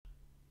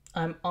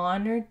I'm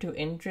honored to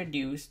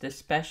introduce the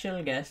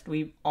special guest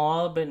we've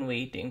all been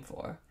waiting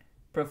for,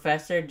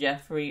 Professor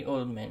Jeffrey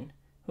Ullman,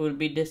 who will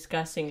be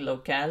discussing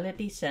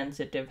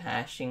locality-sensitive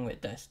hashing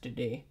with us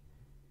today.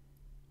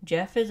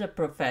 Jeff is a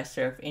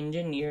professor of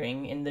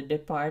engineering in the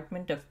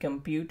Department of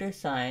Computer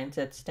Science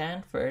at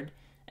Stanford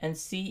and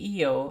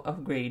CEO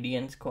of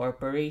Gradients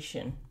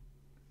Corporation.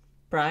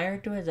 Prior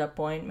to his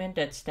appointment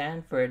at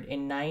Stanford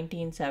in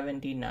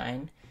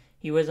 1979,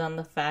 he was on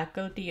the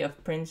faculty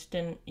of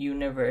Princeton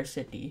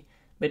University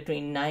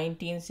between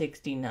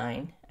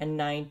 1969 and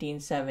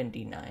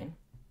 1979.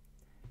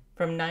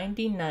 From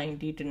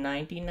 1990 to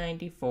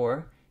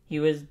 1994, he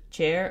was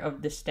chair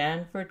of the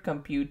Stanford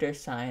Computer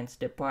Science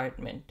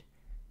Department.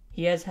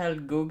 He has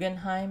held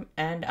Guggenheim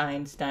and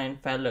Einstein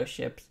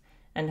fellowships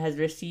and has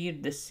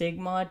received the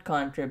Sigmod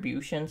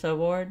Contributions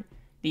Award,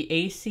 the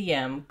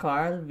ACM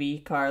Carl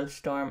V.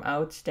 Karlstorm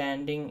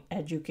Outstanding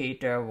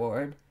Educator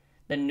Award,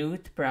 the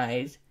Knuth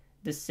Prize,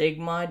 the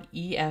Sigmod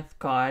E.F.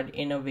 Codd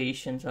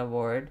Innovations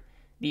Award,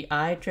 the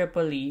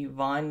IEEE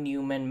von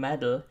Neumann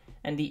Medal,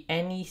 and the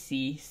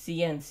NEC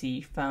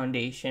CNC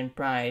Foundation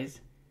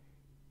Prize.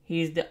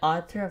 He is the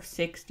author of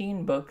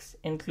 16 books,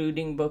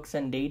 including books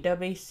on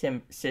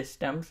database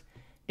systems,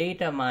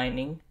 data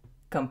mining,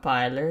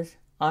 compilers,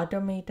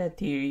 automata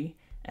theory,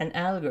 and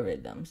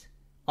algorithms,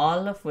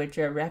 all of which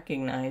are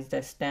recognized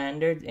as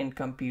standards in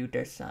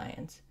computer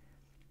science.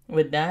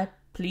 With that,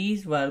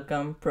 please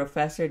welcome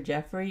Professor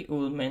Jeffrey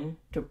Ullman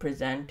to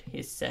present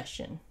his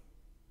session.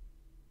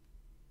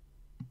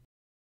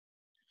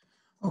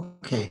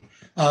 Okay.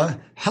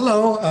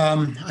 Hello.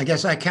 I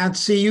guess I can't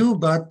see you,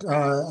 but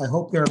I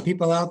hope there are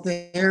people out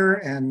there,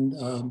 and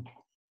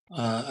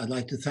I'd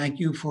like to thank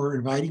you for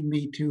inviting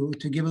me to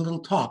give a little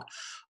talk.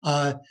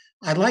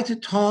 I'd like to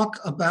talk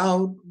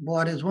about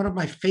what is one of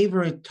my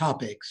favorite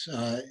topics.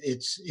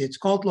 It's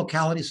called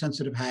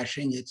locality-sensitive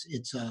hashing.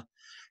 It's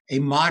a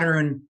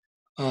modern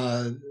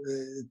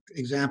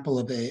example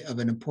of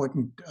an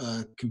important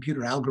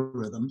computer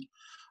algorithm.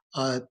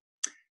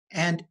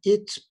 And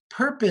its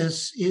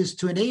purpose is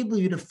to enable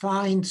you to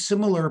find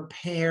similar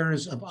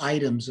pairs of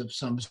items of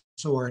some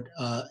sort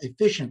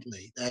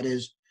efficiently. That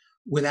is,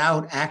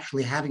 without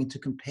actually having to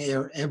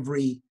compare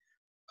every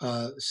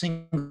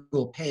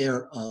single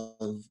pair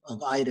of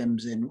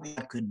items in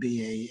what could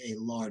be a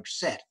large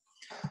set.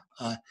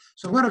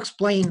 So I'm going to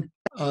explain,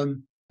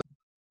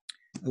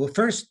 well,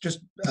 first, just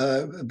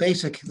the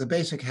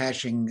basic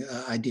hashing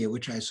idea,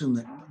 which I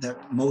assume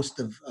that most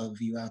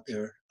of you out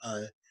there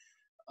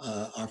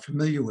are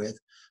familiar with,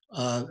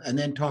 and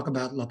then talk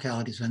about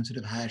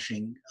locality-sensitive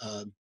hashing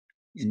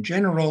in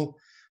general,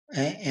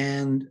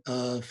 and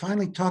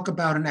finally talk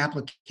about an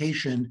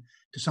application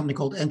to something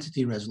called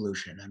entity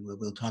resolution. And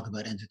we'll talk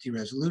about entity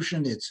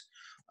resolution. It's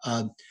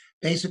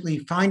basically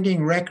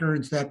finding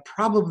records that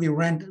probably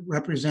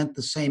represent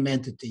the same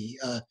entity.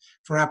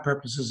 For our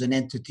purposes, an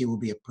entity will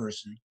be a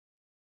person.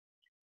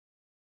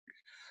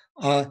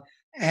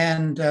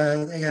 And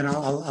again,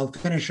 I'll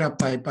finish up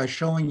by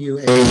showing you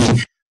a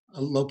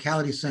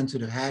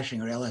locality-sensitive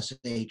hashing or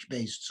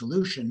LSH-based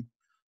solution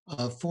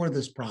for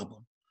this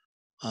problem,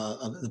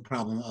 the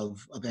problem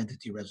of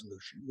entity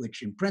resolution,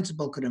 which in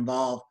principle could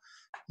involve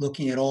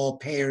looking at all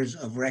pairs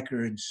of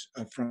records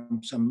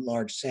from some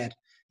large set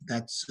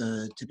that's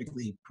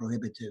typically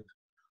prohibitive,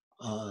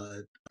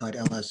 but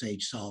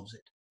LSH solves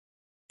it.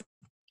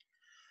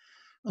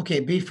 Okay,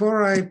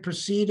 before I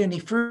proceed any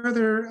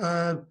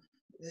further,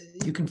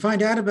 you can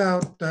find out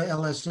about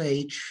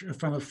LSH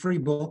from a free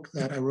book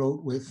that I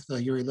wrote with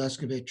Yuri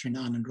Leskovich and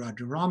Anand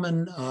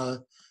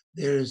Rajaraman.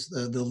 There's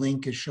the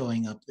link is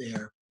showing up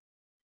there.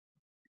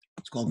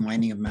 It's called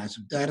Mining of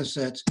Massive Data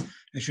Sets.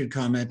 I should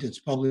comment, it's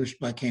published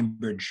by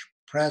Cambridge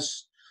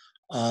Press,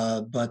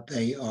 but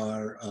they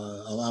are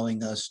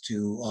allowing us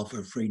to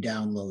offer free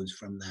downloads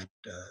from that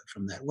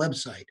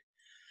website.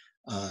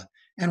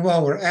 And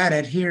while we're at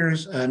it,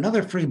 here's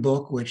another free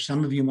book, which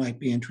some of you might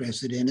be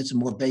interested in. It's a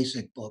more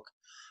basic book.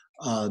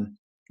 It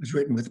was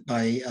written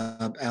by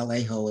Al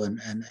Aho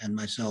and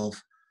myself.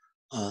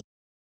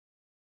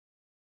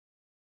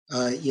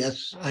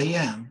 Yes, I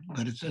am,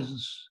 but it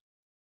says,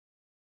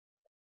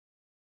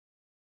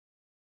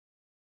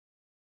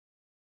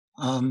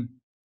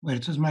 wait,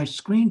 it says my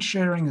screen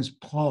sharing is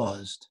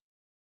paused.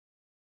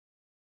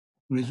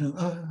 Resume,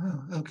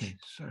 oh, okay,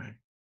 sorry.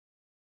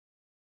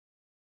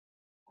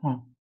 Huh.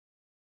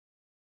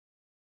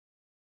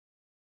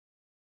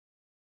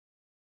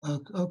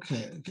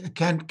 Okay,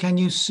 can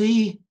you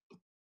see,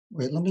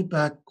 wait, let me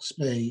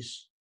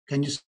backspace.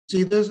 Can you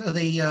see this,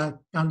 the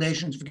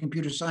foundations for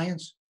computer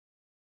science?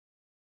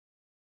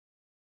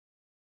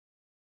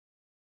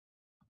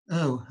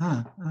 Oh,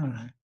 huh, all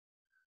right.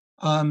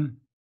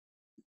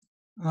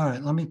 All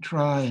right, let me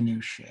try a new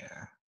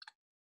share.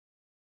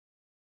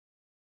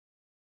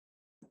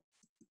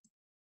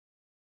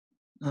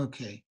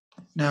 Okay,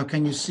 now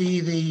can you see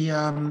the,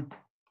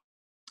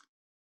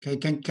 okay,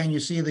 can you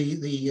see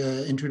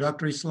the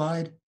introductory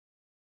slide?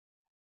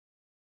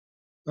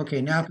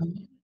 Okay, now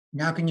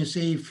can you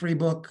see free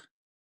book?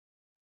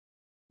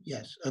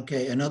 Yes,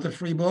 okay, another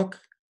free book?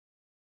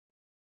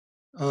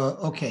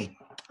 Okay.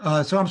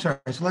 So I'm sorry.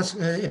 So let's,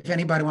 if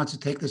anybody wants to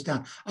take this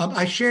down,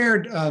 I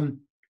shared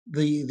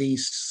the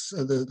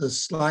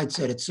slide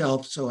set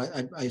itself. So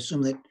I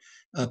assume that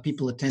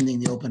people attending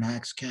the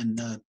OpenHacks can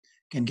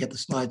get the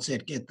slide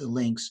set, get the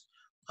links.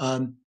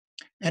 At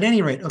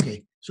any rate,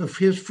 okay. So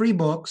here's free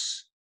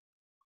books.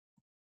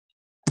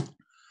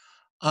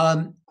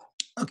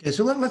 Okay,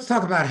 so let's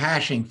talk about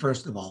hashing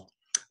first of all.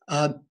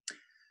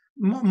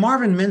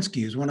 Marvin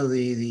Minsky is one of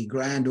the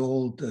grand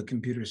old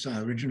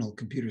original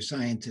computer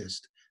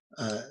scientists.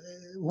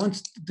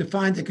 Once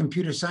defined the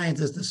computer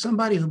scientist as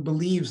somebody who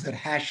believes that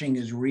hashing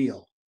is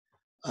real.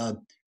 Uh,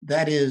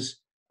 that is,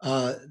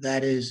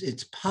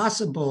 it's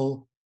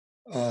possible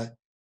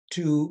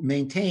to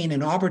maintain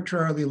an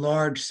arbitrarily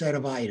large set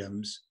of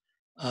items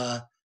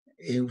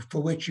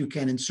for which you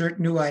can insert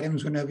new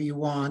items whenever you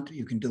want,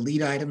 you can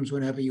delete items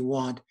whenever you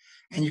want,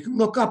 and you can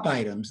look up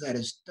items. That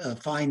is,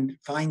 find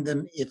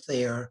them if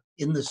they are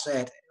in the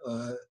set,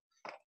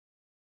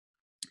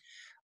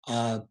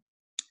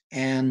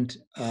 and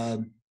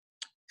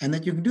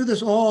that you can do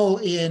this all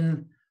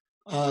in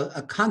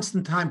a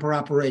constant time per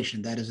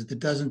operation. That is, it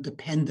doesn't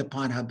depend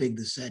upon how big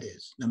the set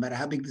is. No matter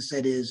how big the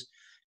set is,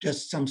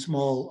 just some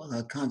small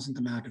constant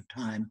amount of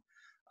time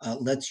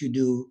lets you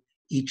do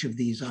each of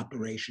these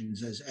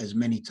operations as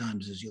many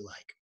times as you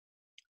like.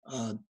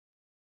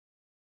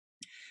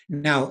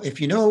 Now,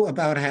 if you know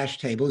about hash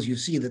tables, you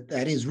see that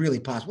that is really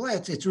possible.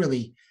 It's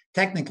really,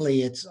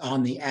 technically, it's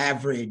on the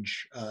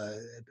average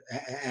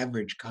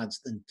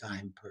constant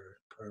time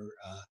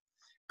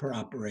per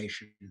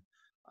operation,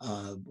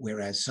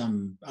 whereas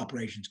some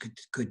operations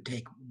could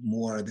take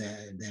more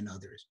than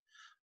others.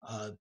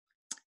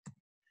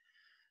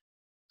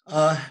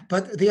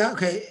 But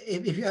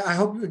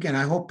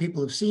I hope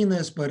people have seen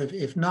this, but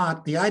if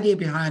not, the idea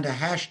behind a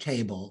hash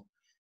table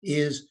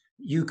is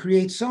you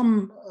create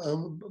some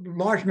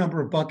large number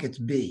of buckets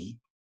B,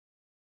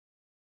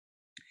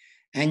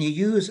 and you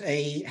use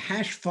a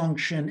hash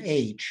function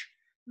H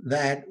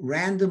that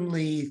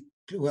randomly,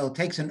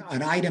 takes an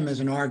item as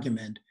an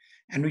argument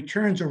and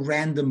returns a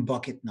random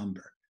bucket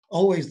number.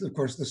 Always, of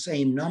course, the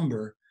same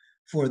number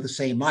for the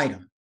same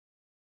item.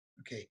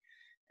 Okay,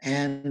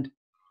 and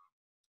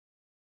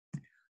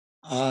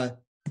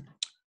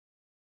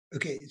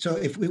okay, so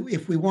if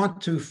we want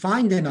to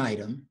find an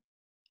item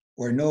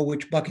or know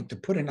which bucket to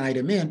put an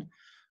item in,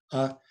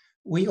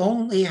 we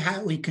only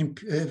have,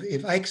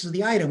 if X is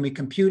the item, we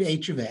compute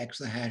H of X,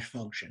 the hash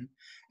function,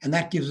 and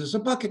that gives us a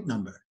bucket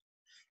number.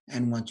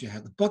 And once you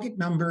have the bucket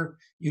number,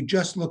 you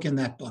just look in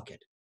that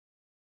bucket.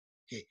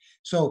 Okay,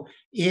 so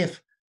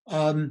if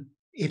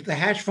the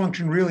hash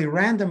function really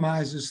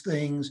randomizes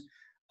things,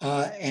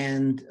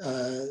 and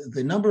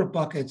the number of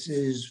buckets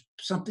is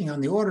something on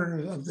the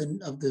order of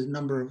the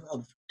number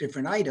of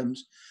different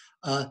items,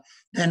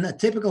 then a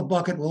typical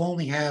bucket will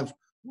only have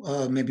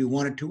maybe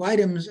one or two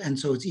items, and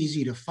so it's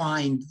easy to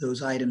find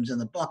those items in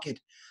the bucket.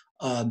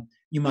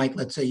 You might,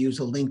 let's say, use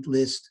a linked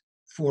list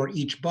for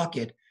each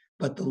bucket,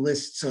 but the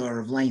lists are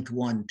of length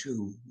 1,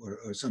 2,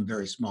 or some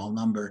very small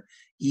number,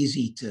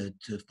 easy to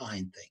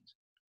find things.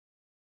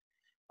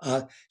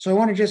 So I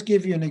want to just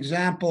give you an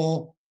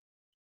example.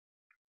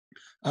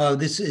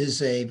 This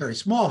is a very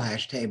small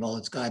hash table.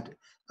 It's got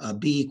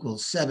B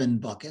equals 7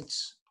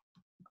 buckets.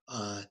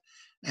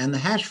 And the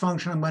hash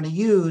function I'm going to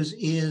use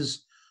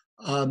is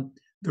the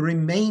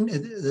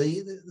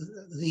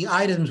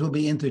items will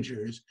be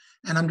integers,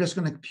 and I'm just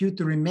going to compute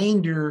the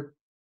remainder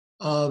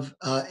of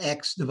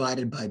X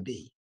divided by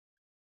B.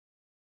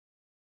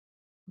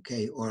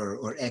 Okay,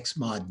 or X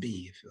mod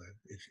B,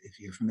 if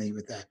you're familiar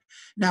with that.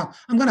 Now,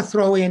 I'm going to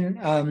throw in,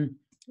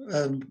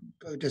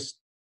 just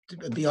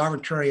to be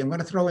arbitrary, I'm going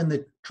to throw in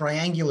the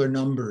triangular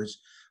numbers.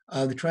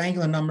 The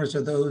triangular numbers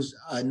are those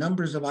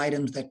numbers of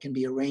items that can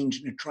be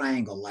arranged in a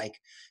triangle, like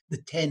the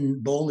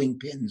 10 bowling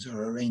pins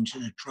are arranged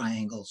in a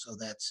triangle, so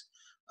that's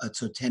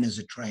so 10 is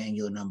a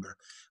triangular number.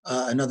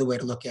 Another way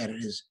to look at it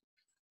is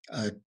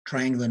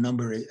triangular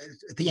number,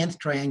 the nth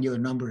triangular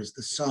number is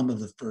the sum of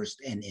the first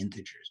n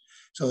integers.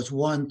 So it's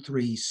 1,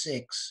 3,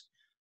 6,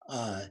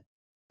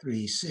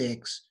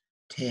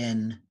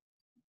 10,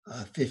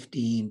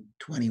 15,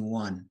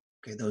 21.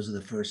 Okay, those are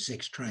the first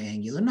 6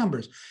 triangular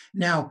numbers.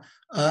 Now,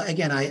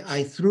 again,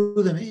 I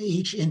threw them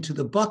each into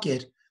the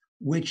bucket,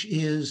 which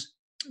is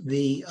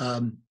the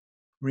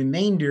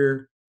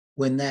remainder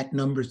when that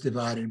number is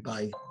divided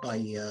by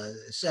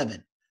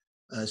 7.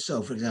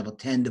 So, for example,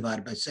 10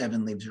 divided by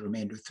 7 leaves a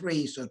remainder of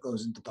 3, so it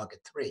goes into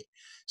bucket 3.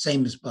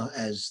 Same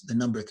as the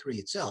number 3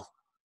 itself,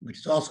 which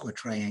is also a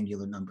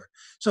triangular number.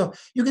 So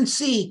you can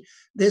see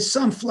there's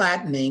some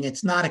flattening.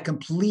 It's not a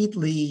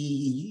completely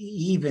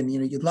even.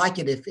 You'd like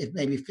it if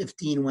maybe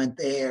 15 went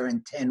there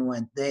and 10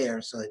 went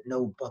there, so that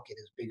no bucket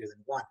is bigger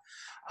than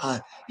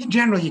 1. In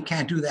general, you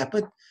can't do that,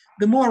 but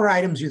the more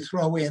items you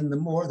throw in,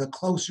 the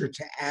closer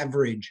to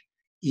average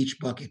each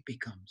bucket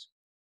becomes.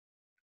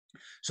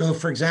 So,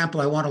 for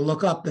example, I want to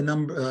look up the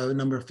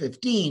number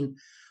 15.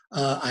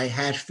 I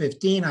hash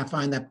 15. I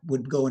find that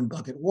would go in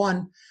bucket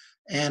 1.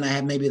 And I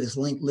have maybe this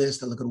linked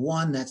list. I look at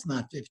 1. That's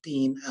not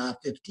 15.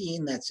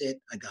 15. That's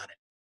it. I got it.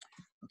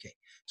 Okay,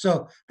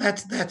 so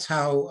that's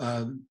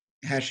how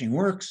hashing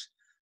works.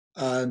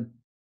 And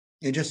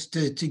just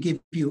to give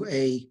you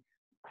a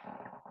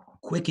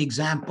quick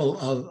example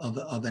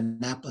of an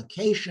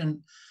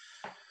application,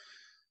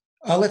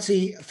 let's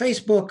see,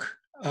 Facebook,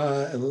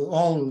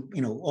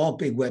 all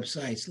big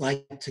websites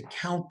like to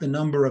count the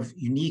number of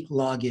unique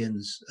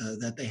logins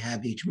that they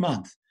have each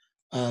month.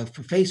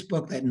 For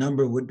Facebook, that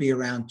number would be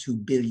around 2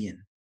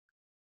 billion.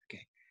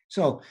 Okay,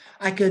 so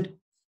I could.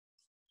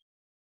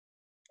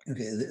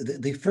 Okay,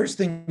 the first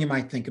thing you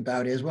might think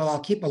about is, well,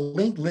 I'll keep a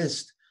linked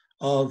list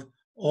of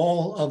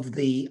all of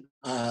the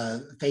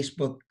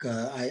Facebook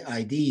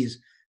IDs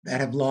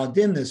that have logged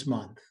in this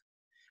month.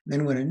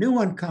 Then when a new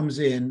one comes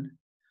in,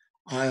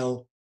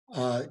 I'll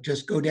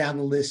just go down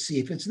the list, see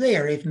if it's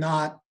there. If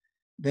not,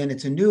 then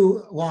it's a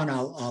new one.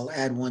 I'll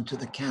add one to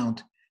the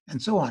count,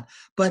 and so on.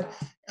 But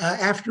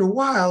after a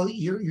while,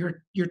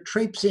 you're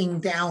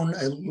traipsing down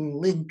a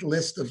linked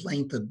list of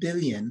length 1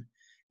 billion.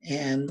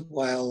 And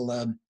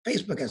while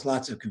Facebook has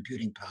lots of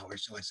computing power,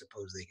 so I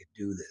suppose they could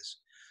do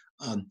this,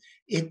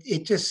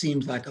 it just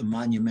seems like a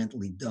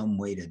monumentally dumb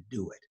way to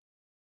do it.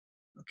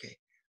 Okay,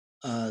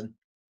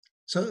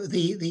 so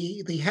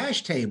the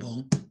hash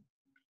table.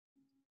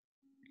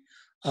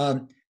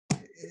 They'll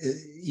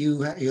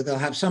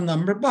have some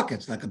number of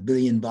buckets, like 1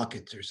 billion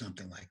buckets or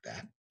something like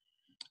that.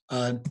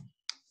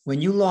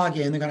 When you log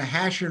in, they're going to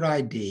hash your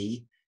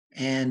ID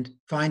and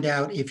find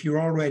out if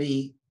you're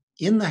already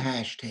in the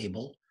hash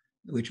table,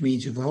 which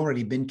means you've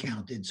already been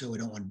counted, so we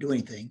don't want to do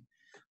anything.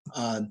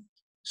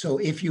 So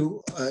if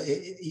you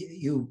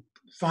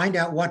find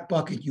out what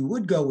bucket you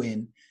would go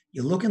in,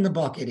 you look in the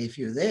bucket if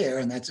you're there,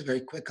 and that's a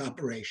very quick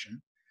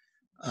operation.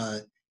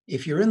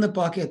 If you're in the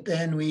bucket,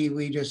 then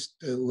we just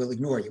will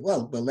ignore you.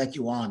 Well, we'll let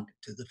you on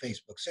to the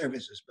Facebook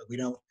services, but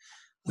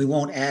we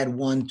won't add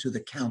one to the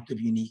count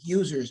of unique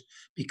users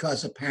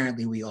because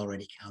apparently we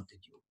already counted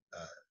you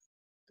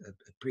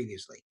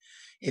previously.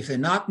 If they're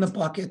not in the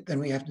bucket, then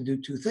we have to do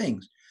two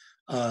things.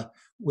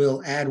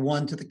 We'll add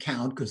one to the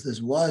count because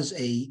this was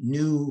a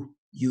new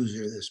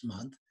user this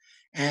month,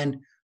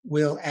 and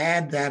we'll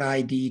add that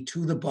ID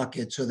to the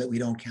bucket so that we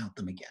don't count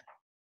them again.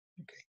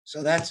 Okay,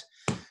 so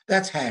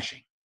that's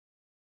hashing.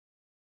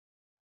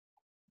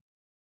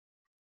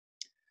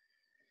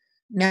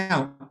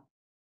 Now,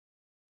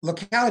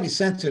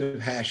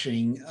 locality-sensitive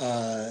hashing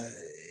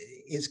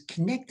is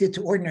connected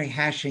to ordinary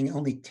hashing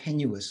only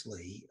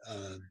tenuously,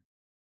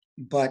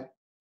 but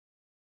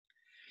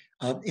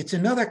it's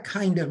another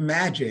kind of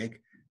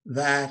magic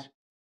that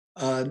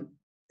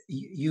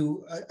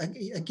you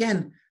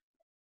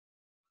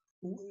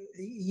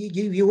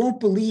won't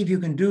believe you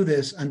can do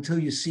this until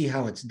you see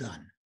how it's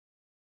done.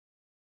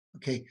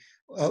 Okay,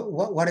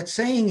 what it's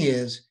saying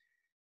is,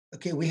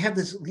 okay, we have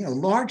this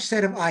large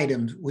set of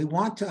items. We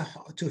want to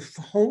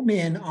home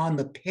in on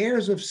the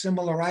pairs of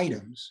similar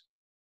items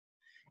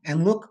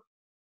and look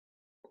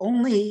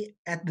only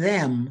at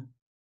them,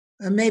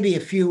 and maybe a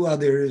few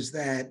others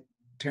that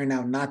turn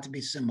out not to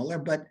be similar,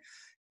 but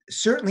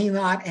certainly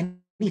not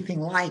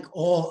anything like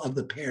all of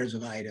the pairs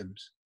of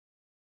items.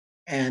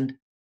 And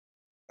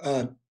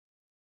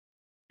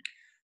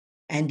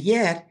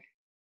yet,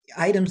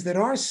 items that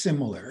are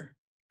similar,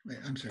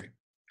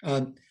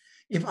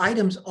 if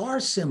items are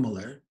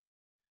similar,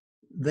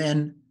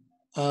 then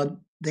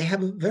they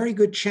have a very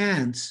good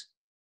chance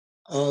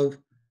of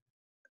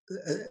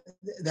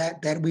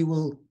that we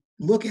will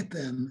look at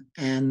them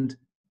and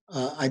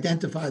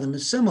identify them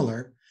as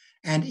similar.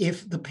 And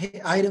if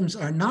the items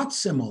are not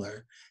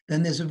similar,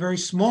 then there's a very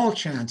small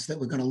chance that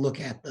we're going to look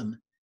at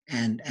them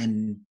and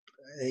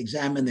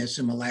examine their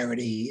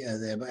similarity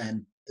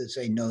and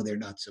say, no, they're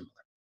not similar.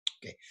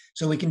 Okay,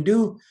 so we can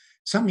do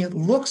something that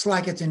looks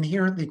like it's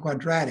inherently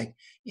quadratic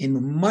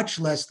in much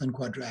less than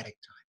quadratic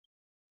time.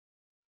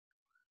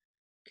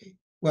 Okay,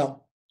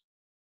 well,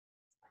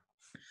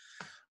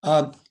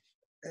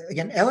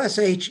 again,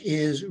 LSH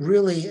is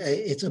really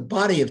it's a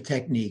body of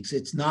techniques.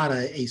 It's not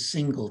a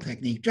single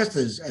technique, just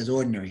as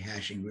ordinary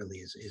hashing really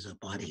is a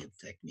body of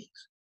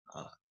techniques.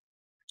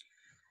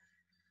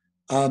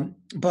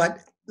 But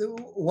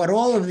what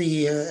all of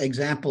the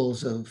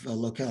examples of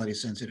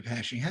locality-sensitive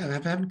hashing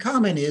have in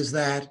common is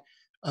that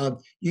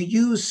you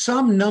use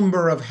some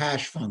number of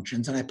hash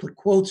functions, and I put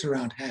quotes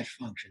around hash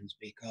functions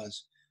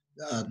because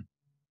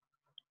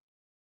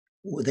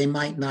they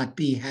might not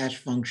be hash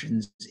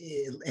functions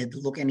and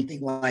look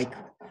anything like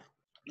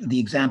the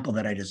example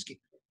that I just gave.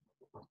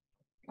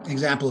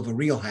 Example of a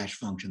real hash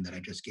function that I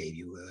just gave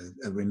you,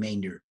 a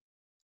remainder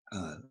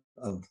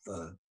of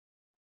a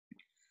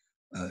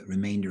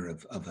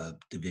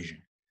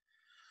division.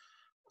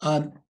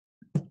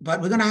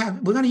 But we're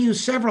going to use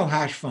several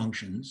hash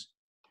functions,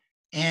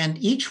 and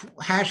each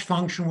hash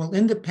function will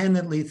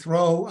independently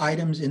throw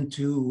items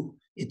into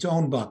its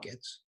own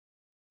buckets.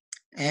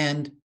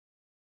 And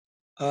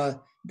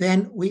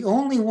then we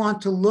only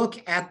want to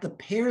look at the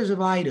pairs of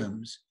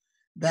items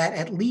that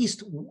at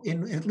least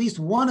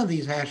one of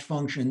these hash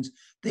functions,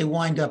 they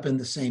wind up in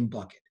the same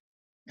bucket.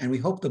 And we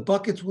hope the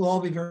buckets will all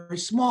be very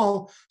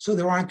small so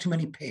there aren't too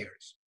many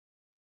pairs.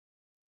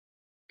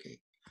 Okay.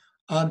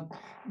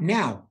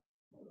 Now,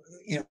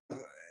 you know,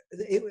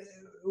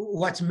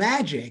 what's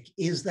magic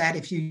is that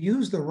if you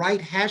use the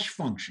right hash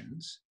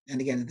functions,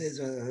 and again, there's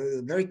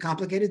a very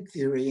complicated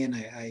theory, and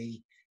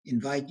I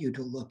invite you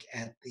to look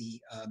at the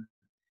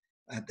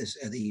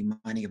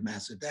Mining of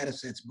Massive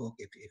Datasets book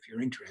if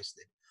you're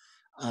interested.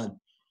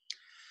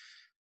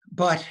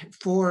 But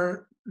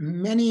for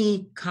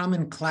many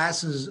common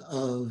classes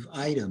of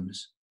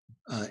items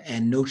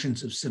and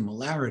notions of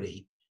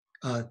similarity,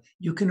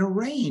 you can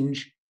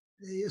arrange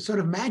sort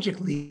of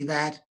magically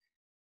that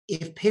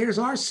if pairs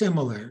are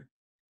similar,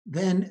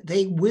 then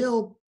they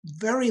will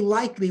very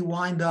likely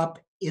wind up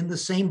in the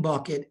same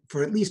bucket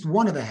for at least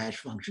one of the hash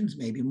functions,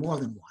 maybe more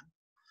than one.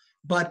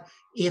 But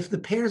if a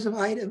pair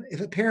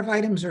of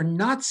items are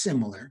not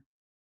similar,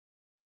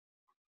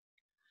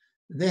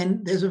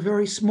 then there's a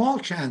very small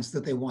chance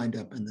that they wind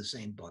up in the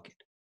same bucket.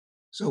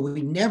 So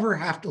we never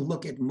have to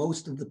look at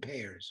most of the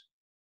pairs,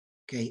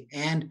 okay?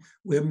 And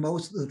where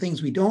most of the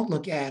things we don't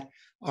look at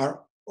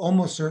are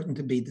almost certain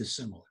to be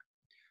dissimilar.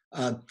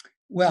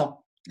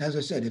 Well, as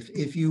I said,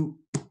 the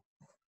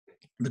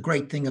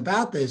great thing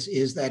about this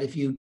is that if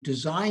you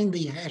design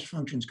the hash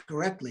functions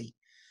correctly,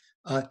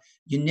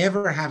 you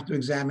never have to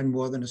examine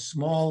more than a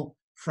small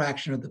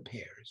fraction of the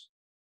pairs.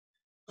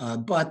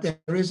 But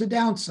there is a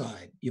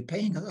downside. You're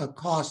paying a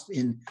cost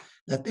in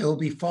that there will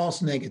be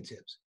false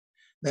negatives.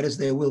 That is,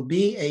 there will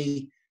be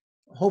a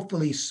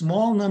hopefully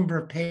small number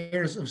of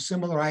pairs of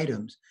similar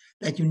items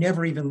that you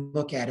never even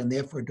look at and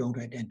therefore don't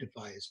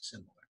identify as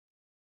similar.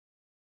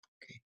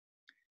 Okay.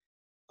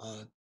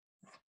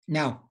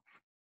 Now,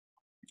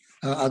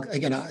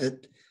 again,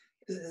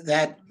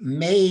 that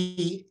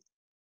may,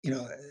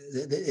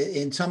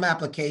 in some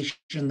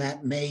application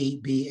that may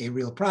be a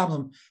real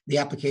problem. The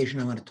application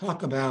I'm going to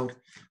talk about,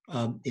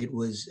 it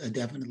was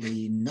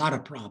definitely not a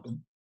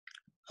problem.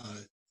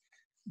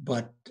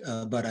 But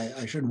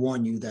I should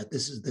warn you that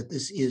this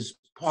is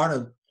part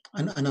of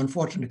an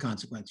unfortunate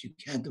consequence. You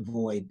can't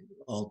avoid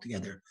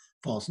altogether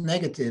false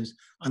negatives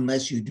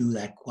unless you do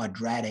that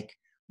quadratic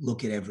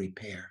look at every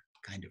pair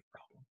kind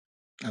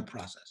of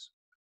process.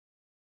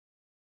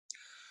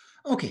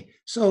 Okay,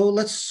 so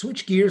let's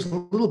switch gears a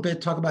little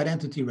bit, talk about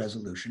entity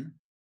resolution.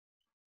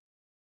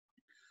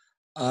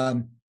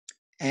 Again,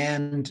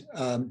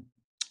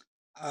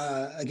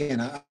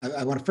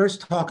 I want to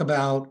first talk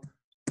about,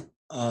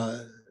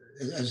 as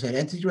I said,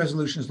 entity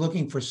resolution is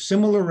looking for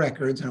similar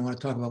records, and I want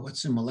to talk about what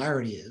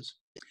similarity is.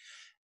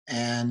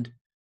 And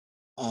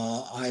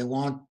I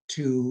want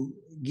to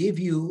give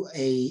you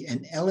a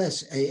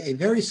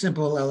very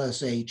simple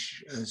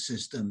LSH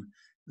system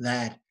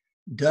that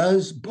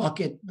does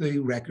bucket the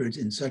records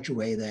in such a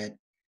way that,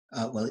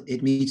 well,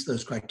 it meets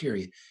those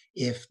criteria.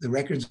 If the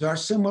records are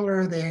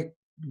similar, they're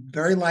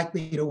very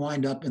likely to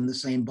wind up in the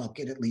same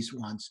bucket at least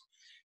once.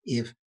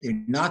 If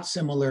they're not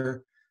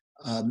similar,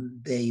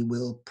 they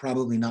will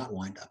probably not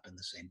wind up in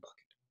the same bucket.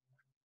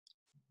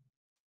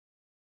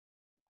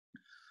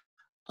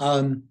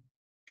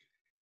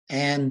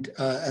 And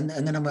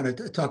then I'm going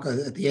to talk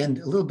at the end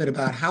a little bit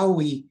about how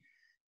we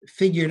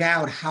figured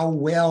out how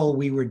well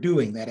we were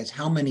doing. That is,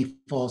 how many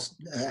false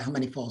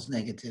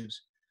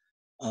negatives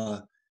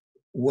were.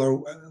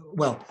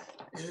 Well,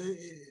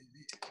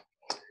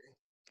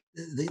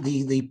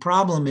 the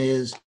problem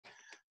is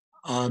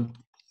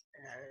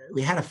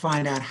we had to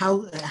find out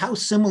how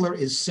similar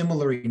is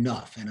similar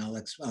enough, and I'll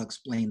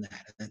explain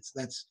that.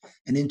 That's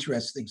an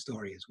interesting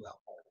story as well.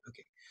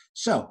 Okay,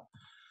 so.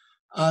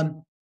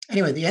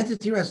 Anyway, the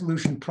entity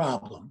resolution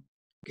problem.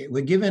 Okay,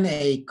 we're given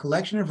a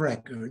collection of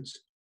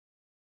records,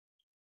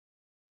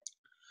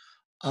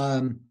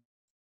 and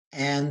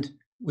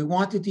we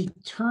want to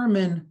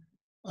determine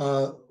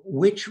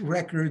which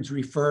records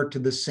refer to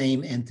the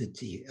same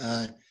entity.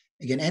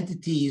 Again,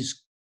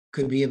 entities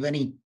could be of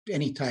any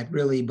type,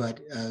 really,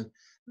 but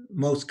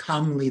most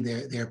commonly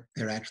they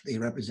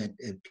represent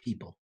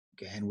people.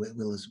 Okay, and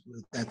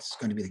that's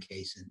going to be the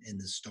case in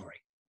this story.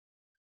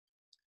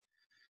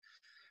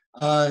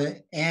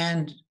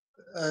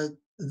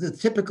 The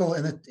typical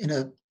in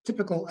a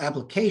typical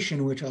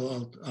application, which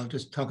I'll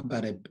just talk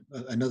about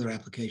another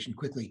application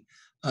quickly.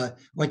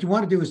 What you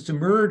want to do is to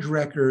merge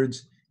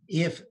records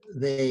if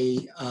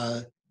they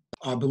are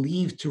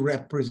believed to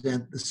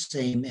represent the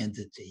same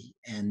entity,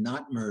 and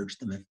not merge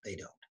them if they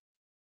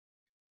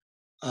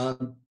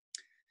don't.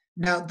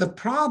 Now the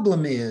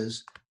problem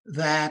is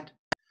that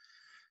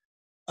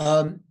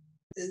the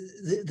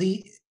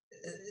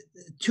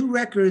two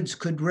records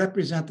could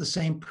represent the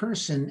same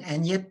person,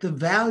 and yet the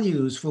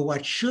values for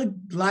what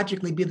should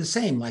logically be the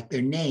same, like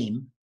their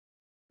name,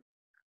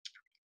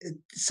 it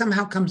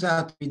somehow comes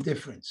out to be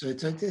different. So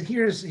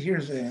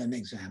here's an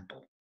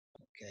example.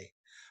 Okay,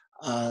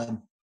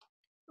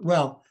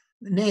 well,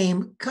 the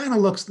name kind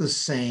of looks the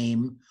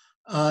same.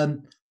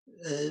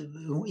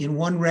 In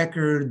one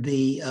record,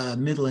 the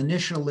middle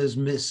initial is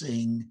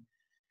missing,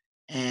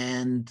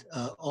 and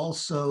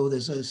also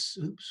there's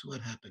oops,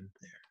 what happened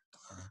there?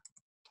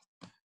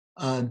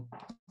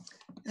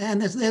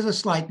 And there's a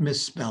slight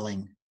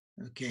misspelling.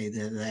 Okay,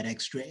 that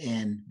extra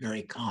N,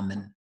 very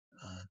common.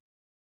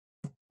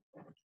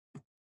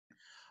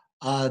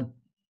 Uh,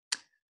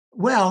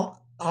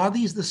 well, are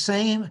these the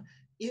same?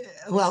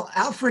 Well,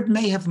 Alfred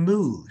may have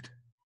moved,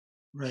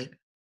 right?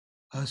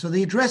 So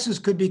the addresses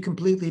could be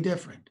completely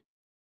different.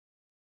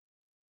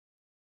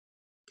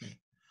 Okay.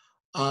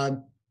 Uh,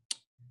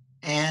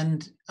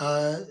 and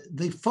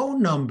the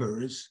phone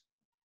numbers,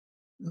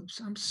 oops,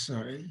 I'm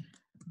sorry.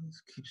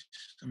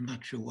 I'm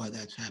not sure why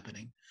that's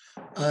happening.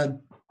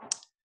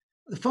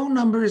 The phone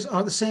numbers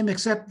are the same,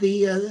 except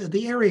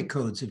the area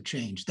codes have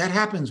changed. That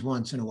happens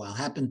once in a while.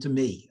 Happened to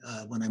me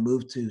when I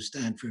moved to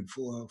Stanford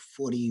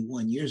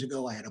 41 years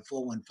ago. I had a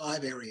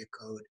 415 area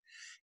code,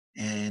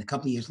 and a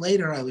couple of years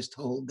later, I was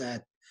told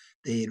that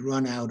they had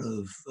run out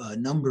of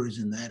numbers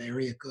in that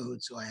area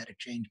code, so I had to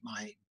change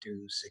mine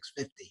to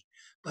 650.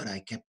 But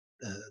I kept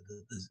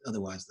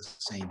otherwise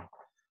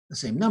the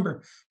same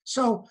number.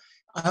 So,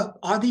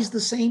 are these the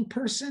same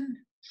person?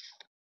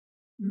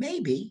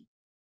 Maybe.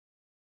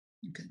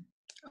 Okay.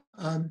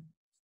 Um,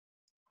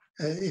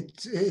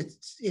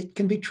 it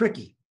can be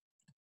tricky.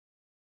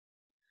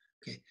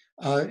 Okay.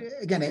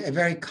 Again, a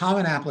very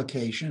common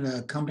application,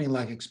 a company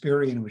like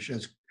Experian, which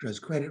does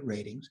credit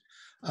ratings,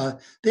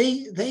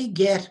 they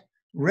get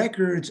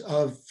records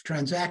of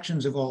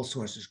transactions of all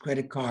sources,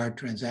 credit card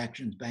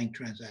transactions, bank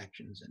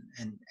transactions,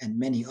 and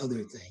many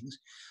other things.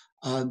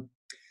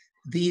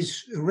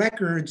 These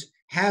records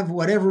have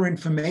whatever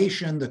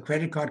information the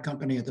credit card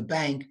company or the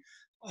bank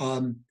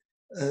um,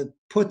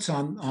 puts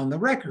on the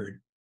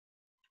record.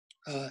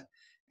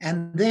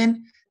 And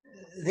then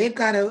they've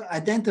got to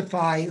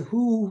identify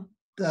who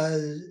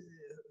does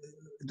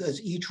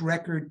each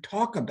record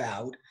talk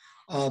about.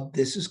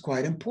 This is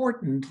quite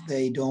important.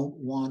 They don't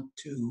want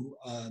to,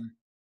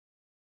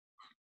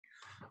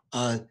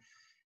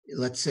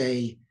 let's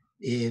say,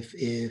 if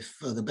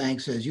the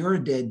bank says you're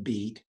a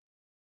deadbeat,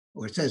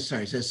 or it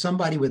says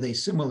somebody with a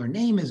similar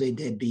name is a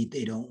deadbeat,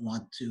 they don't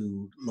want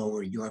to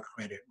lower your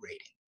credit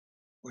rating,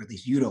 or at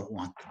least you don't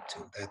want them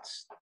to.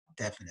 That's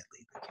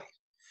definitely the case.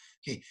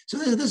 Okay, so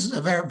this is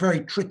a very,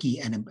 very tricky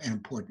and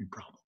important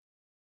problem.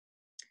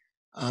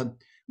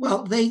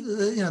 Well,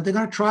 they're going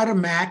to try to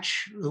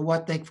match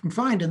what they can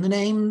find in the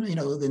name,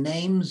 the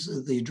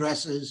names, the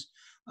addresses,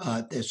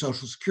 their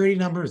social security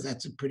numbers.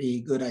 That's a pretty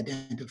good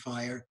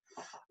identifier.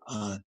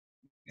 Uh,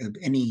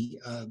 any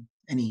uh,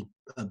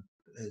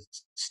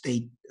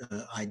 state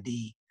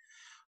ID,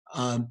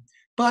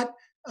 but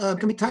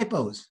can be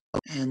typos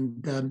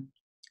and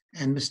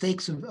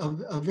mistakes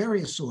of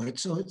various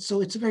sorts. So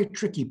it's a very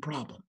tricky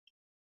problem.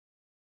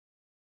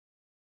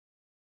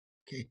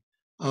 Okay.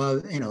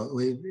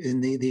 In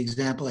the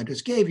example I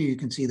just gave you, you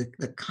can see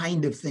the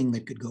kind of thing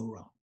that could go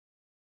wrong.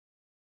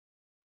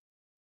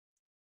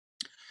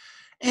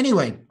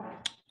 Anyway,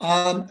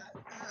 I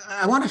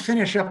want to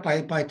finish up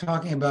by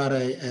talking about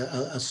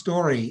a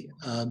story.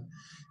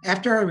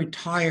 After I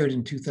retired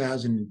in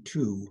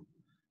 2002,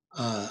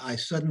 I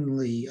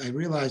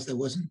realized I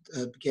wasn't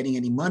getting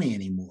any money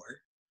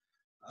anymore.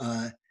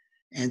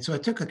 And so I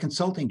took a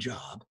consulting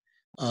job.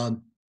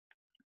 And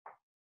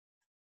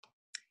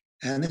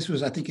this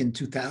was, I think, in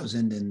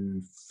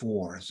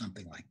 2004 or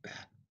something like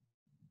that.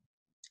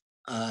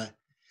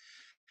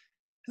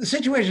 The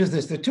situation is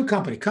this: there are two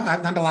companies.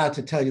 I'm not allowed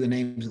to tell you the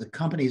names of the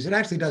companies. It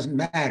actually doesn't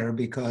matter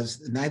because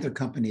neither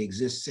company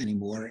exists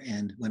anymore.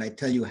 And when I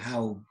tell you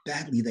how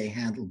badly they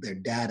handled their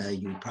data,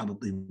 you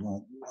probably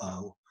won't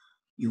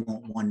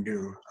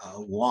wonder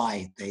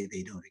why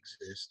they don't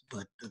exist.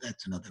 But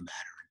that's another matter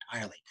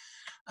entirely.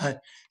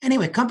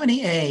 Anyway,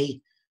 Company A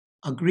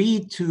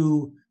agreed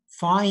to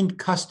find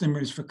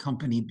customers for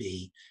Company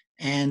B,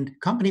 and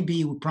Company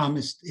B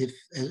promised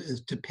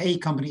to pay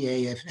Company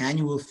A an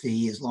annual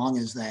fee as long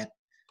as that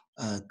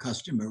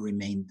customer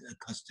remained a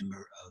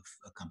customer of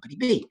Company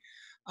B.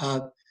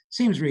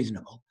 Seems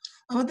reasonable.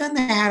 But then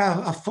they had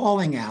a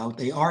falling out.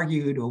 They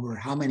argued over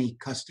how many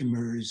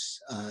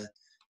customers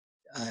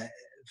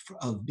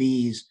of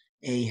B's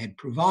A had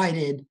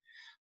provided.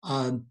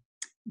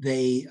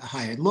 They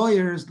hired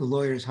lawyers. The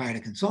lawyers hired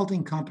a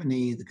consulting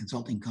company. The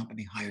consulting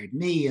company hired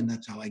me, and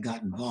that's how I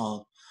got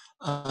involved.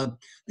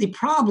 The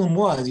problem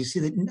was, you see,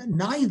 that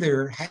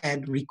neither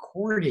had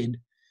recorded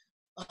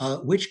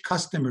which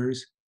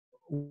customers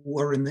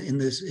were in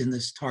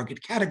this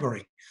target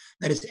category.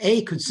 That is,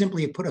 A could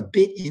simply put a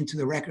bit into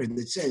the record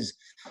that says,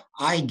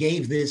 I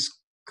gave this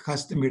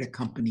customer to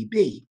Company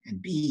B, and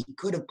B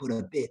could have put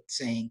a bit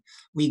saying,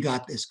 we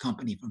got this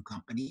company from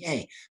Company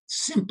A.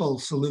 Simple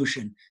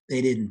solution. They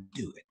didn't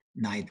do it,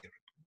 neither.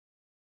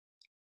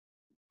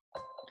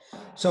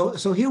 So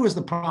here was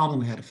the problem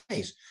we had to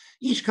face.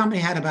 Each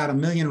company had about 1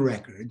 million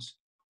records,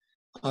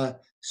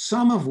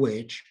 some of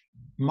which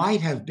might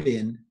have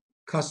been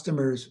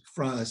customers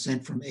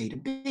sent from A to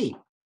B.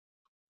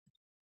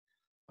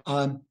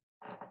 And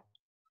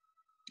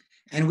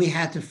we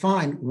had to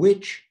find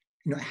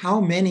how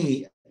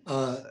many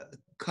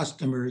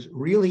customers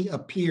really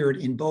appeared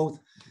in both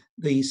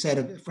the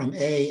set from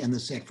A and the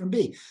set from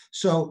B.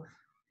 So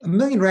 1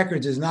 million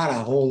records is not a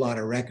whole lot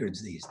of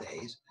records these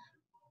days,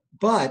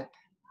 but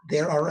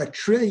there are 1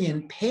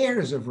 trillion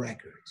pairs of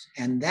records,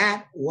 and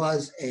that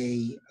was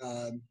a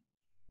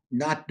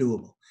not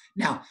doable.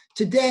 Now,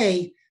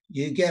 today,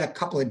 you get a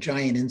couple of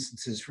giant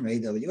instances from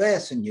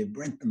AWS and you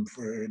rent them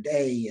for a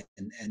day,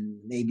 and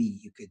maybe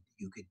you could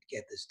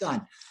get this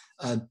done.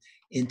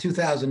 In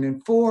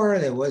 2004,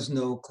 there was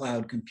no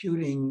cloud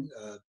computing.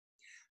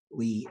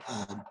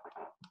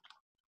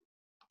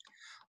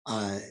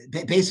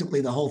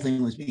 Basically, the whole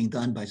thing was being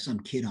done by some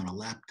kid on a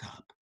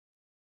laptop.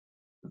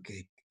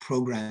 Okay,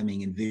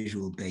 programming in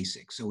Visual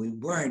Basic. So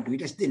we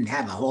just didn't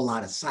have a whole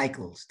lot of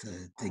cycles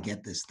to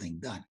get this thing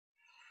done.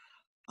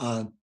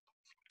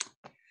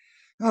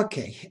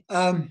 Okay,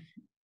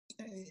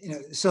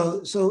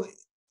 so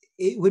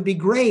it would be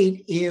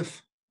great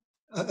if,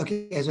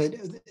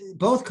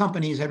 both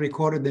companies had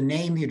recorded the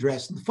name, the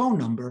address, and the phone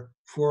number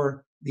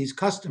for these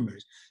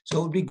customers. So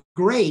it would be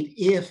great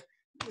if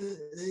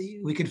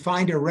we could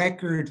find a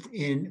record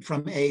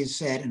from A's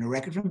set and a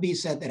record from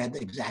B's set that had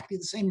exactly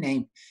the same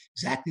name,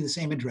 exactly the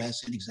same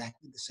address, and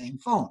exactly the same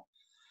phone.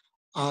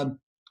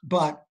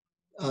 But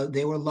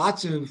there were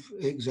lots of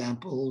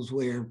examples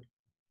where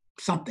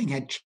something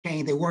had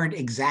changed. They weren't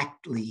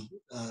exactly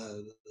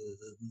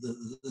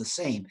the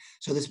same.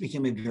 So this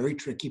became a very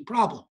tricky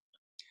problem.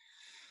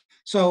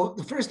 So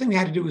the first thing we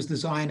had to do was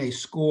design a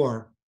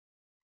score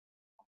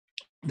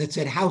that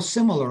said how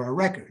similar are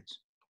records.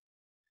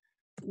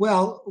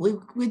 Well,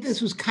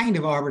 this was kind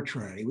of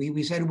arbitrary.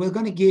 We said we're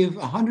going to give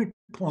 100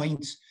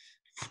 points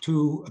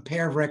to a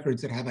pair of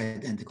records that have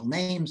identical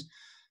names,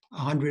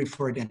 100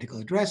 for identical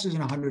addresses,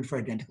 and 100 for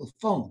identical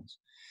phones.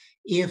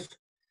 If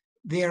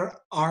there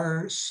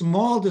are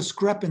small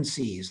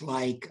discrepancies,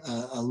 like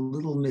a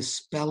little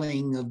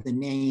misspelling of the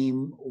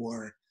name,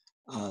 or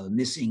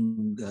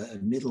missing the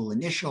middle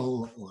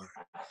initial, or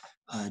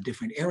a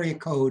different area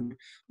code,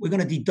 we're going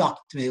to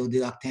deduct. We'll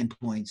deduct 10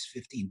 points,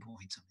 15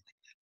 points, something like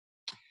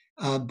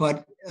that.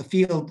 But a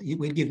field,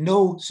 we'd give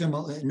no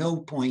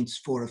points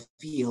for a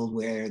field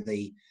where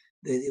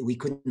we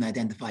couldn't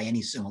identify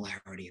any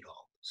similarity at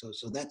all.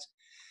 So that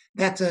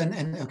was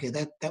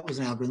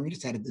an algorithm. We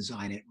just had to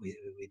design it. We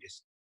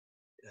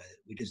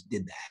just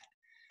did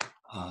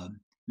that.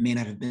 May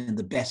not have been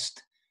the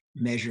best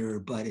measure,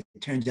 but it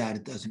turns out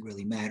it doesn't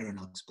really matter, and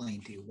I'll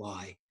explain to you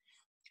why.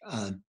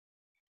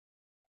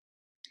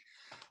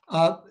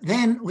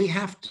 Then we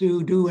have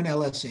to do an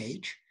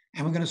LSH,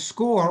 and we're going to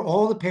score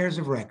all the pairs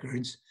of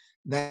records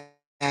that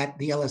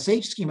the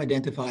LSH scheme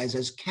identifies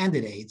as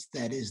candidates.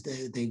 That is,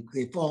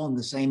 they fall in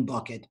the same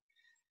bucket,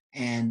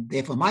 and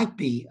therefore might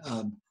be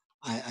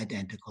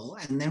identical.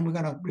 And then we're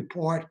going to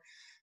report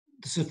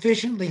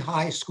sufficiently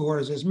high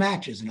scores as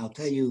matches. And I'll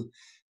tell you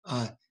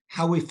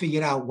how we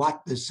figured out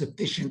what the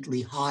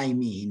sufficiently high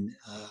mean.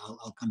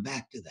 I'll come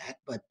back to that.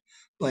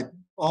 But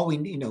all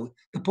the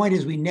point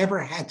is we never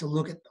had to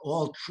look at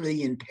all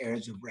trillion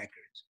pairs of records.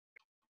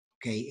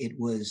 Okay, it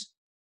was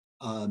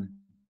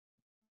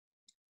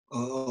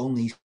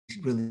only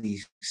really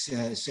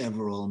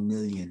several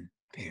million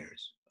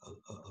pairs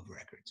of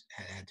records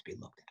had to be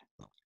looked at.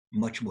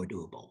 Much more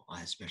doable,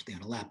 especially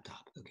on a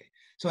laptop. Okay,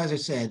 so as I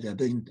said, a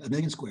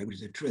million squared, which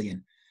is a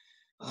trillion,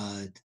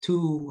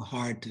 too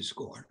hard to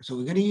score. So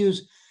we're going to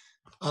use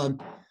 3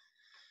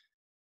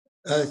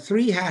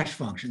 hash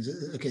functions.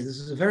 Okay, this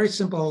is a very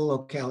simple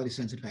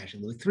locality-sensitive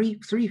hashing with three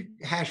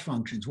hash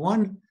functions.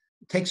 One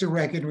takes a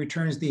record and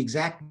returns the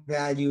exact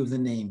value of the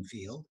name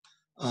field.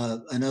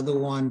 Another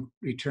one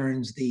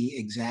returns the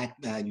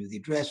exact value of the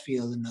address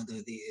field.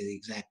 Another the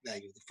exact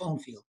value of the phone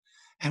field.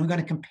 And we're going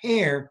to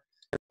compare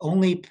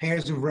only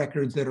pairs of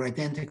records that are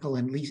identical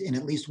in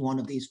at least one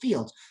of these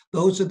fields.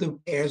 Those are the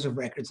pairs of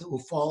records that will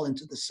fall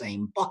into the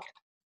same bucket.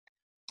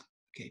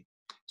 Okay,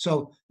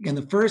 so again,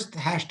 the first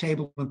hash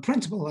table in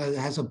principle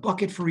has a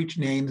bucket for each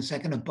name, the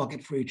second a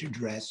bucket for each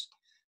address,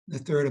 the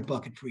third a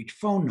bucket for each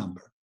phone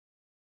number.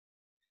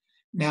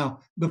 Now,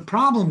 the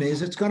problem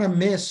is it's going to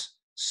miss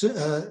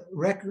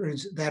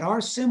records that are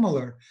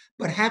similar,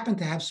 but happen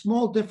to have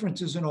small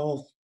differences in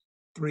all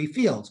 3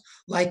 fields,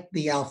 like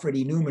the Alfred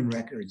E. Newman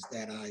records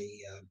that I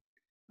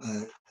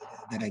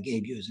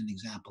gave you as an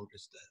example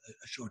just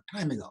a short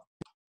time ago.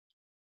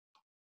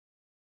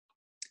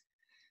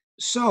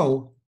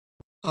 So,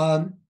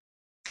 okay,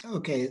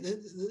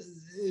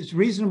 it's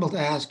reasonable to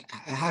ask,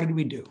 how did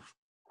we do?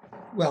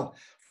 Well,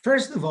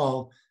 first of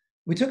all,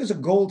 we took as a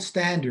gold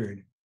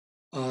standard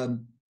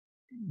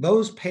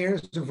those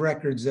pairs of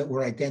records that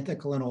were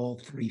identical in all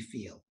 3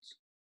 fields,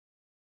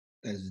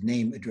 that is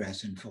name,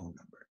 address, and phone number.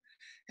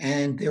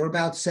 And there were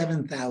about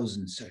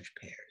 7,000 such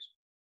pairs.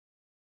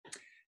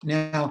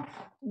 Now,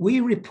 we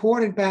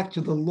reported back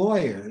to the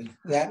lawyers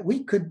that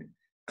we could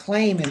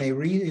claim in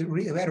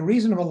had a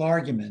reasonable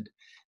argument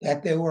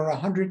that there were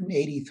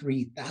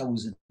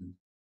 183,000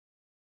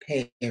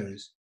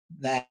 pairs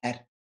that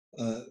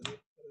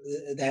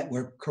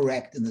were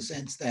correct, in the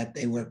sense that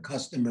they were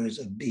customers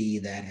of B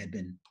that had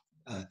been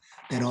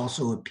that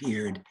also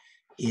appeared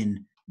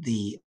in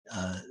the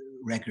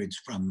records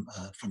from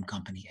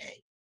company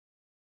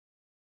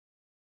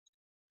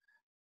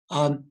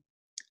A.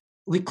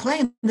 We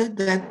claimed that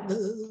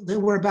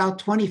there were about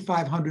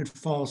 2,500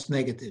 false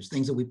negatives,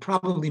 things that we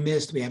probably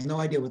missed. We have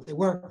no idea what they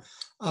were.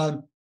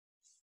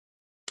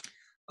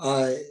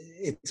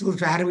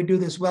 How do we do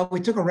this? Well, we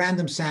took a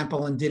random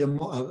sample and did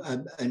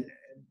an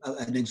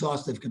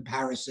exhaustive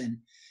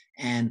comparison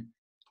and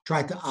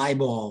tried to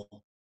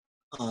eyeball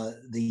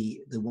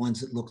the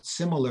ones that looked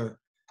similar,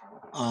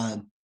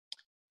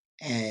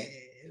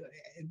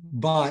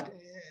 but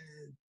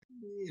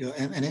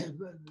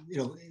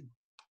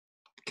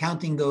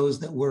counting those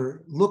that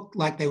looked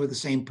like they were the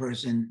same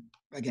person.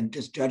 Again,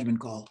 just judgment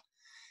call,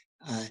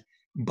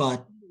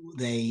 but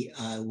they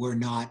were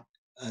not.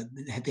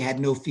 They had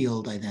no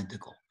field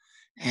identical.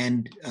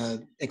 And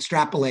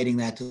extrapolating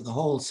that to the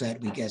whole set,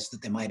 we guessed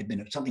that there might have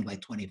been something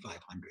like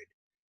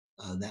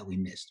 2,500 that we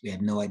missed. We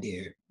have no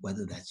idea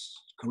whether that's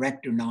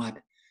correct or not,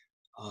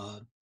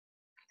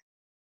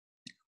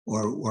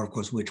 or of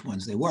course, which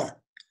ones they were.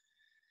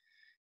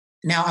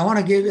 Now, I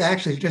want to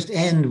actually just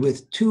end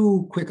with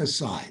two quick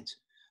asides.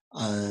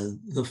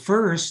 The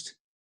first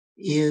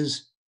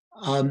is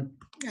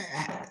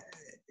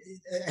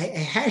a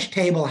hash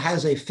table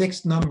has a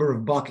fixed number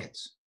of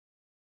buckets.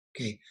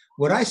 Okay,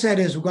 what I said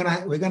is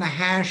we're gonna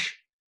hash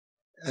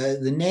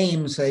the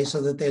names, say,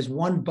 so that there's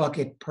one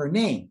bucket per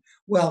name.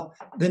 Well,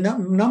 the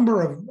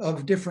number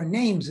of different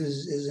names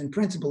is in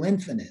principle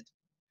infinite.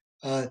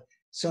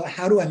 So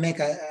how do I make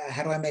a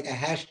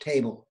hash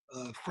table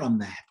from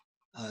that?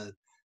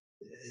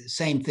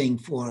 Same thing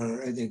for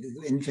the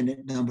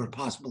infinite number of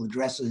possible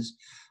addresses.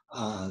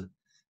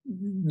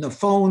 The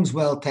phones,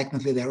 well,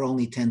 technically there are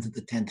only 10 to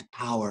the 10th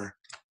power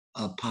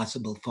of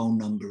possible phone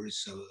numbers,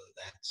 so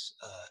that's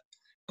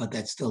but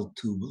that's still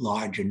too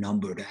large a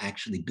number to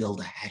actually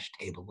build a hash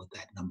table with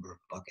that number of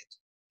buckets.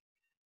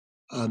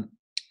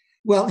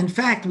 Well, in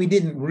fact, we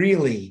didn't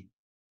really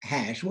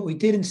hash. What we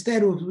did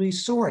instead was we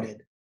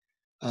sorted.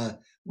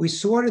 We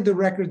sorted the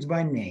records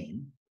by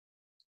name.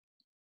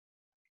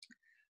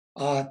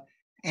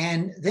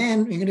 And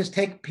then you can just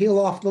peel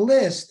off the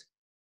list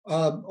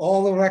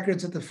all the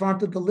records at the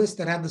front of the list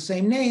that have the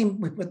same name.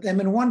 We put them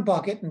in one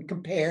bucket and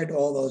compared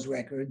all those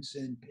records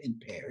in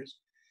pairs.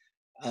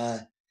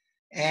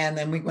 And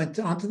then we went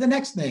on to the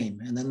next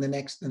name, and then the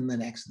next, and the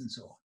next, and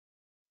so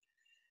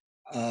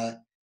on.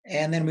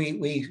 And then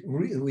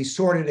we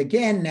sorted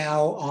again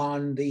now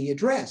on the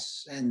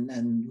address,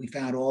 and we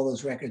found all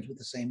those records with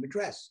the same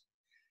address,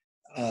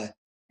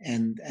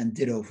 and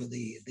ditto for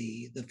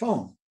the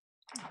phone.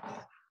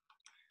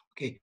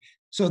 Okay,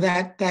 so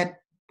that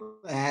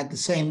had the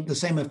same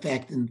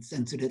effect in the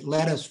sense that it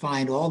let us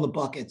find all the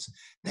buckets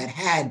that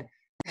had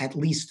at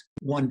least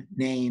one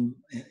name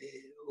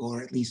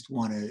or at least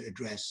one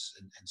address,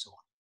 and so on.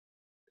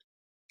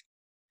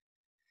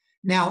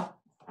 Now,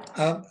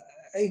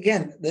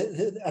 again,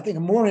 I think a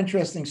more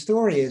interesting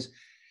story is,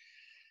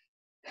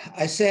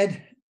 I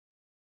said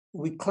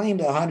we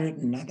claimed 100,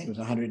 and I think it was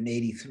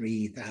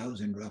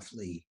 183,000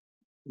 roughly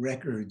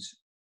records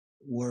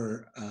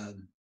were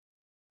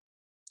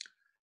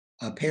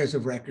pairs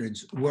of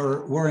records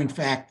were in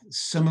fact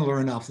similar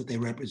enough that they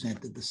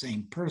represented the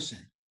same person.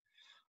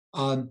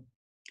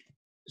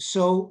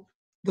 So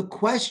the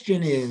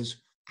question is,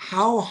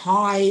 how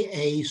high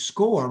a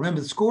score?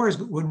 Remember, the scores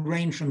would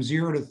range from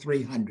 0 to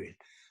 300.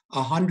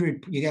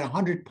 100, you get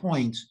 100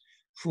 points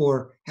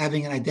for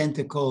having an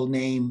identical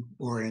name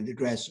or an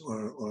address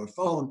or a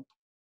phone,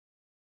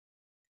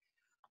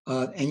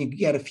 and you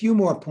get a few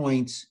more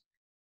points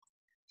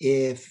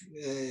if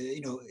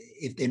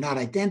if they're not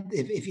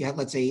if you have,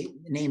 let's say,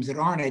 names that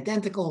aren't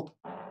identical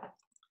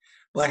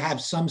but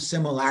have some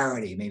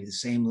similarity, maybe the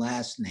same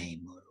last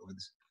name,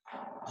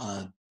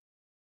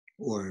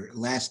 or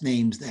last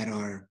names that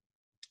are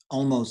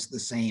almost the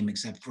same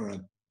except for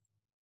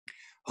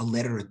a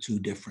letter or two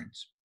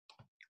difference.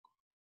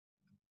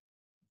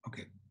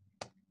 Okay.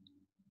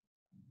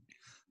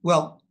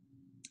 Well,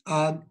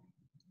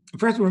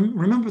 first,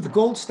 remember the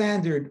gold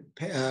standard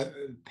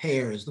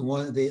pairs. There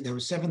were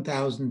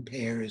 7,000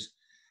 pairs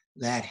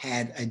that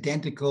had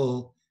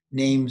identical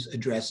names,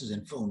 addresses,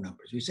 and phone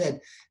numbers. We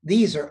said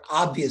these are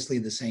obviously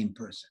the same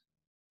person.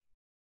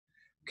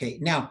 Okay,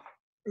 now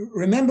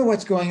remember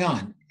what's going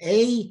on.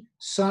 A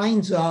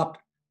signs up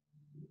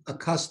a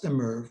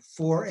customer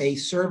for a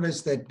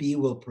service that B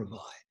will provide.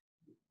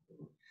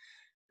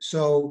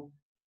 So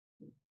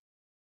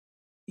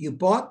you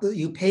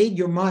paid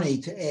your money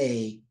to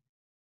A,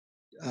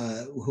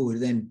 who would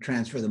then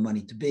transfer the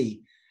money to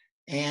B,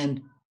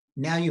 and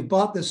now you've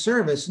bought the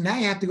service. Now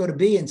you have to go to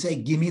B and say,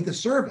 give me the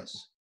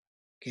service.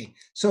 Okay,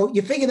 so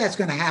you figure that's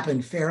going to happen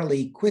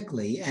fairly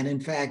quickly, and in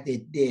fact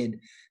it did.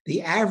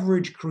 The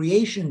average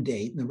creation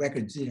date, and the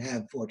records did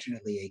have,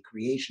 fortunately, a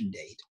creation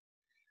date,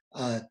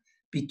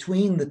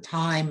 between the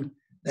time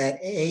that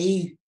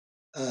A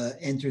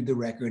entered the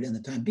record and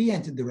the time B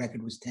entered the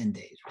record was 10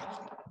 days,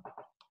 roughly.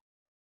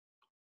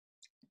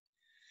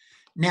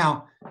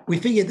 Now, we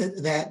figured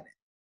that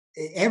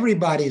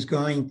everybody's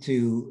going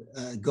to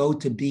go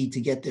to B to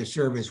get their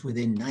service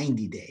within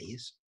 90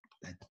 days.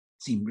 That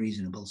seemed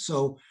reasonable.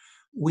 So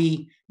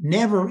we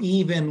never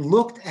even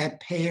looked at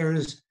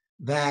pairs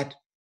that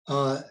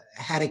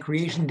had a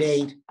creation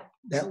date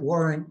that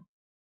weren't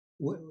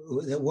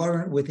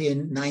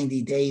within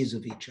 90 days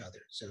of each other.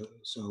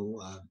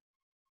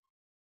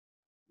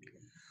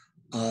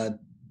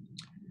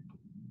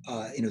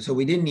 So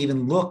we didn't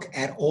even look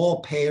at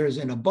all pairs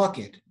in a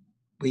bucket.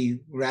 We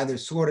rather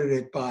sorted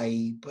it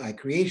by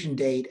creation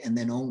date, and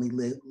then only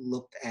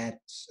looked at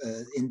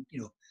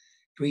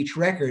for each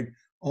record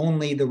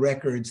only the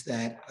records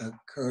that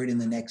occurred in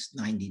the next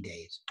 90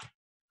 days.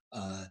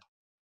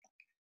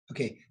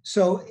 Okay,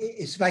 so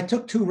if I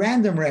took two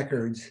random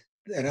records,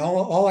 and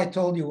all I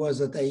told you was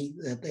that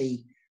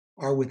they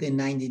are within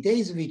 90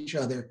 days of each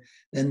other,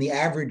 then the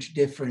average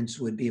difference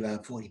would be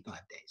about 45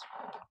 days.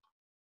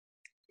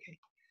 Okay.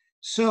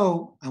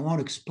 So I won't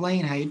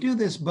explain how you do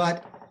this,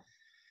 but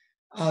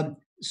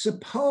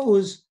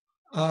suppose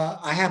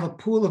I have a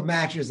pool of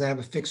matches that have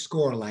a fixed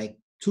score like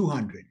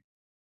 200.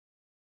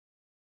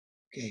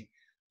 Okay,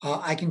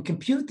 I can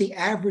compute the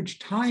average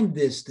time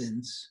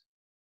distance,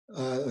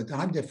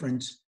 time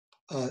difference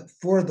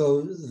for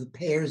the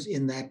pairs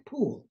in that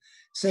pool.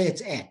 Say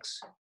it's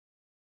X.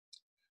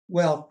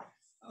 Well,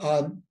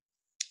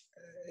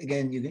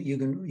 again, you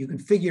can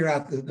figure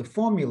out the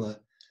formula.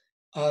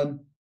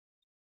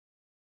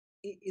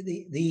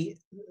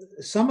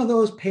 Some of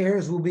those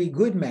pairs will be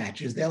good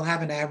matches. They'll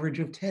have an average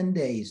of 10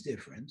 days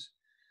difference.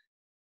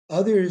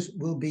 Others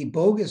will be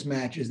bogus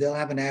matches. They'll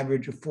have an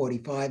average of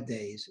 45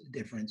 days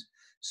difference.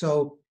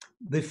 So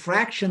the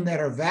fraction that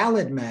are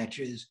valid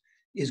matches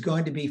is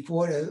going to be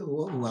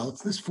well,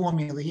 it's this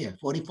formula here,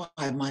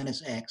 45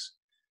 minus X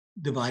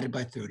divided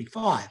by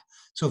 35.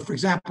 So for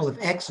example,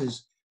 if X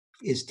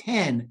is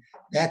 10,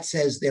 that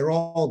says they're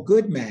all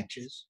good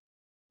matches.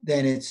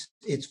 Then it's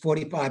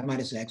 45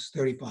 minus X,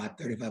 35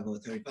 over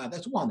 35.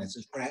 That's one.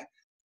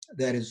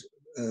 That is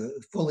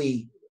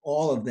fully,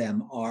 all of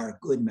them are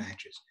good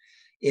matches.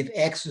 If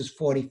X is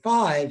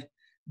 45,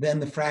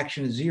 then the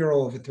fraction is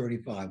 0 over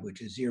 35,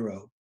 which is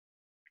 0.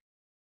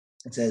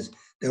 It says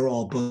they're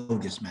all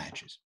bogus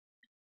matches.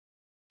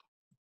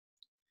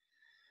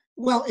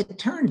 Well, it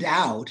turned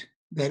out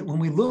that when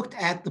we looked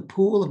at the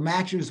pool of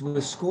matches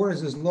with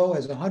scores as low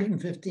as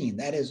 115,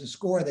 that is a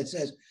score that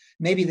says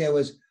maybe there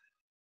was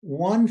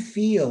one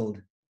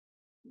field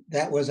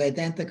that was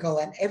identical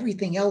and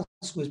everything else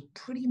was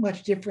pretty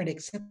much different,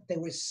 except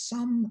there was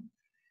some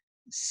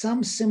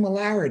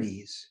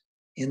similarities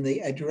in the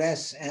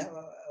address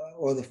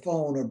or the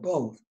phone or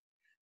both.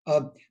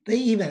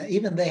 They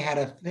had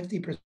a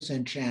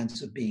 50%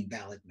 chance of being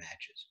valid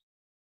matches.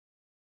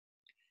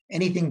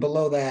 Anything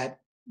below that,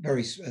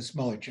 a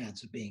smaller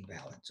chance of being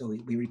valid. So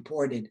we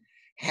reported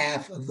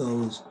half of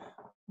those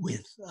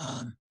with,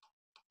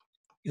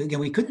 again,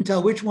 we couldn't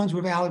tell which ones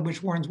were valid,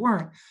 which ones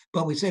weren't,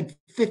 but we said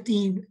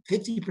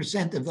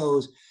 50% of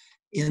those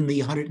in the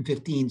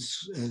 115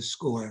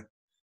 score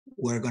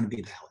were going to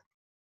be valid.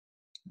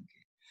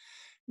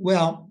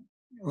 Well,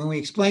 when we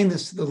explained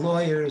this to the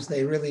lawyers,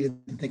 they really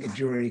didn't think a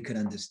jury could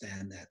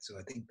understand that. So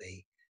I think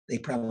they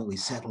probably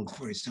settled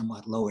for a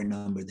somewhat lower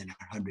number than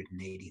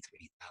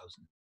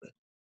 183,000, but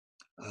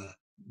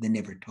they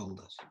never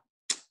told us.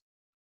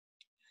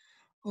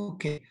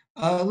 Okay,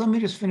 let me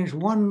just finish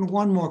one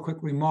more quick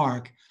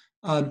remark.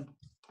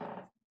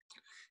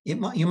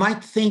 You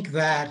might think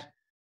that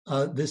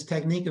this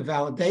technique of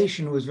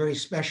validation was very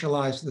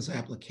specialized to this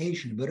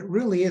application, but it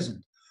really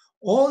isn't.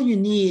 All you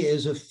need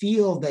is a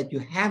field that you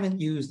haven't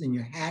used in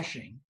your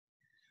hashing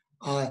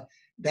that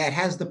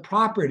has the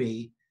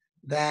property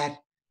that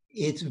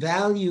its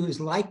value is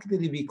likely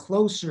to be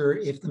closer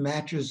if the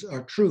matches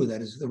are true,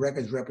 that is, the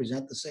records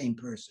represent the same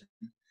person,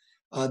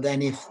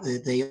 than if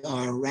they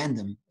are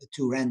random,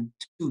 two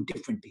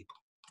different people.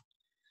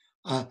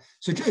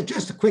 So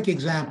just a quick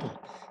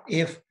example.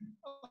 If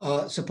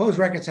suppose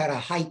records had a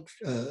height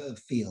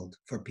field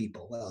for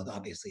people. Well,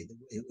 obviously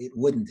it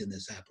wouldn't in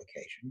this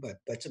application,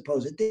 but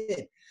suppose it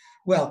did.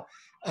 Well,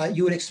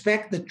 you would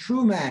expect the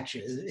true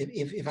matches.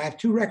 If I have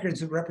two records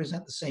that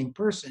represent the same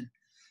person,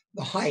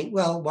 the height,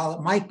 well, while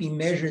it might be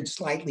measured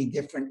slightly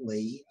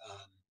differently,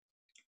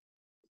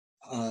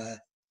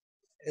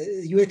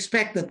 you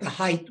expect that the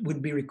height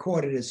would be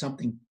recorded as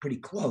something pretty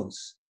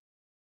close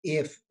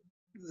if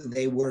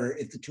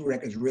the two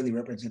records really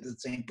represented the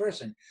same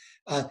person.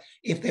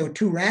 If they were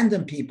two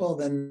random people,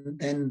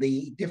 then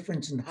the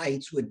difference in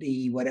heights would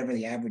be whatever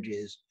the average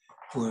is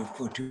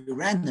for two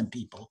random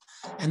people.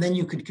 And then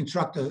you could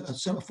construct a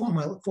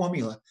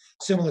formula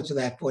similar to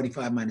that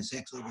 45 minus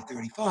X over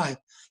 35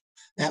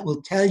 that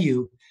will tell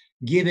you,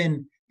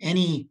 given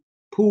any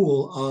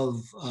pool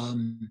of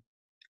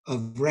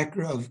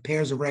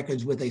pairs of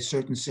records with a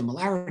certain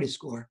similarity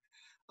score,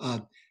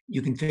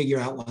 you can figure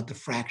out what the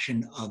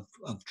fraction of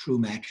true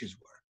matches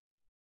were.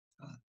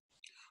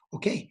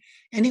 Okay.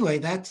 Anyway,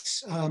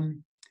 that's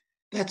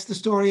the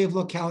story of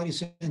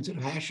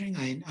locality-sensitive hashing.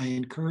 I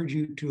encourage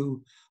you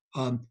to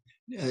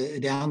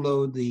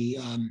download the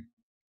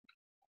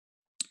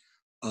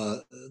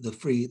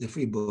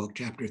free book.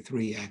 Chapter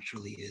 3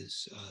 actually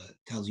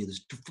tells you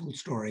this full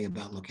story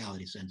about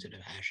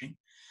locality-sensitive hashing,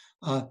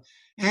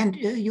 and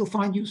you'll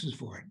find uses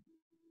for it.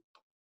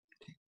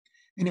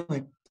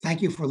 Anyway,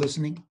 thank you for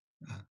listening.